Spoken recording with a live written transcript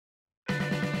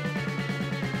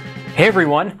Hey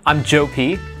everyone, I'm Joe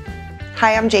P.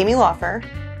 Hi, I'm Jamie Laufer.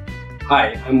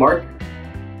 Hi, I'm Mark.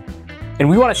 And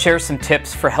we want to share some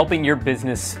tips for helping your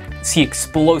business see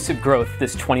explosive growth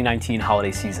this 2019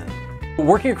 holiday season.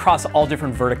 Working across all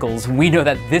different verticals, we know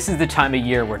that this is the time of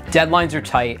year where deadlines are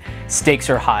tight, stakes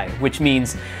are high, which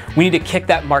means we need to kick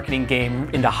that marketing game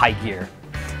into high gear.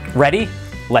 Ready?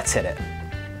 Let's hit it.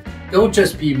 Don't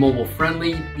just be mobile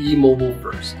friendly, be mobile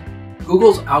first.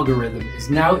 Google's algorithm is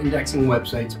now indexing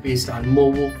websites based on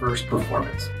mobile first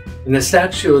performance. And the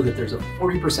stats show that there's a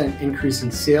 40% increase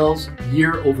in sales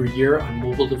year over year on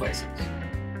mobile devices.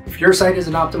 If your site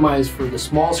isn't optimized for the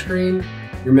small screen,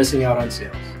 you're missing out on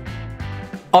sales.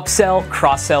 Upsell,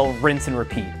 cross-sell, rinse and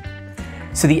repeat.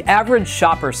 So the average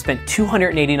shopper spent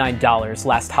 $289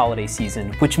 last holiday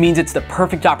season, which means it's the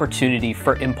perfect opportunity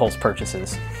for impulse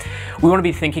purchases. We want to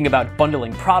be thinking about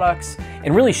bundling products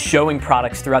and really showing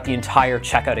products throughout the entire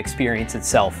checkout experience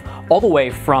itself, all the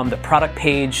way from the product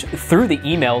page through the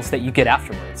emails that you get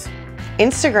afterwards.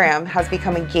 Instagram has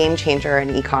become a game changer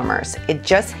in e-commerce. It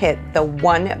just hit the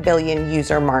 1 billion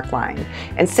user mark line,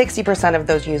 and 60% of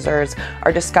those users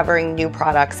are discovering new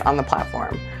products on the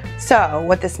platform. So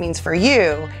what this means for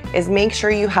you is make sure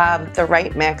you have the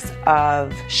right mix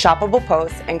of shoppable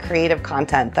posts and creative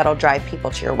content that'll drive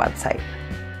people to your website.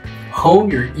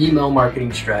 Hone your email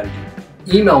marketing strategy.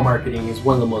 Email marketing is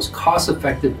one of the most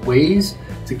cost-effective ways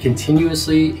to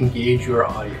continuously engage your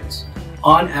audience.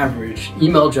 On average,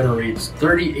 email generates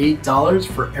 $38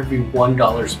 for every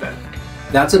 $1 spent.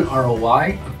 That's an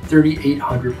ROI of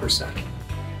 3,800%.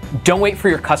 Don't wait for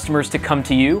your customers to come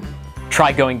to you,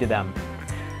 try going to them.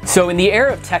 So in the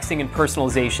era of texting and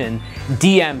personalization,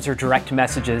 DMs or direct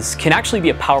messages can actually be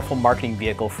a powerful marketing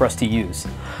vehicle for us to use.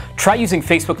 Try using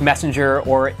Facebook Messenger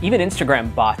or even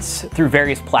Instagram bots through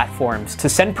various platforms to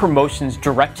send promotions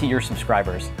direct to your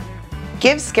subscribers.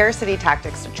 Give scarcity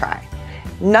tactics a try.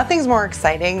 Nothing's more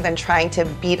exciting than trying to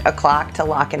beat a clock to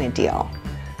lock in a deal.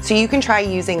 So you can try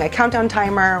using a countdown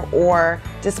timer or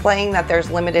displaying that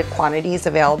there's limited quantities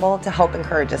available to help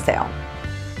encourage a sale.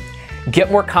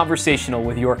 Get more conversational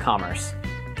with your commerce.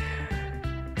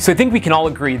 So I think we can all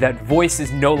agree that voice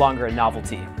is no longer a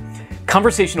novelty.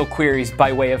 Conversational queries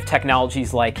by way of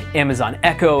technologies like Amazon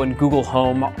Echo and Google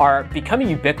Home are becoming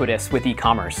ubiquitous with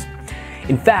e-commerce.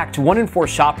 In fact, 1 in 4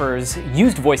 shoppers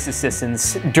used voice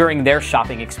assistants during their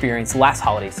shopping experience last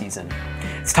holiday season.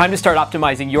 It's time to start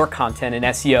optimizing your content and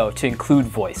SEO to include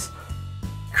voice.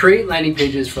 Create landing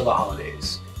pages for the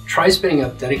holidays. Try spinning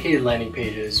up dedicated landing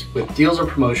pages with deals or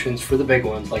promotions for the big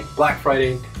ones like Black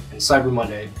Friday and Cyber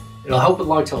Monday. It'll help with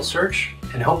long-tail search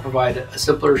and help provide a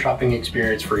simpler shopping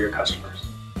experience for your customers.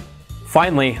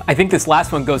 Finally, I think this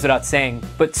last one goes without saying,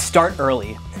 but start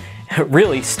early.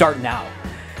 Really, start now.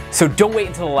 So don't wait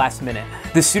until the last minute.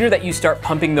 The sooner that you start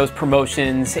pumping those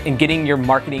promotions and getting your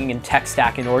marketing and tech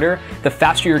stack in order, the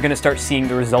faster you're going to start seeing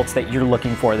the results that you're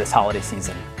looking for this holiday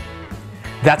season.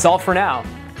 That's all for now.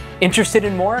 Interested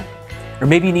in more? Or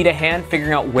maybe you need a hand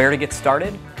figuring out where to get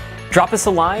started? Drop us a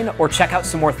line or check out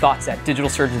some more thoughts at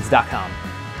digitalsurgeons.com.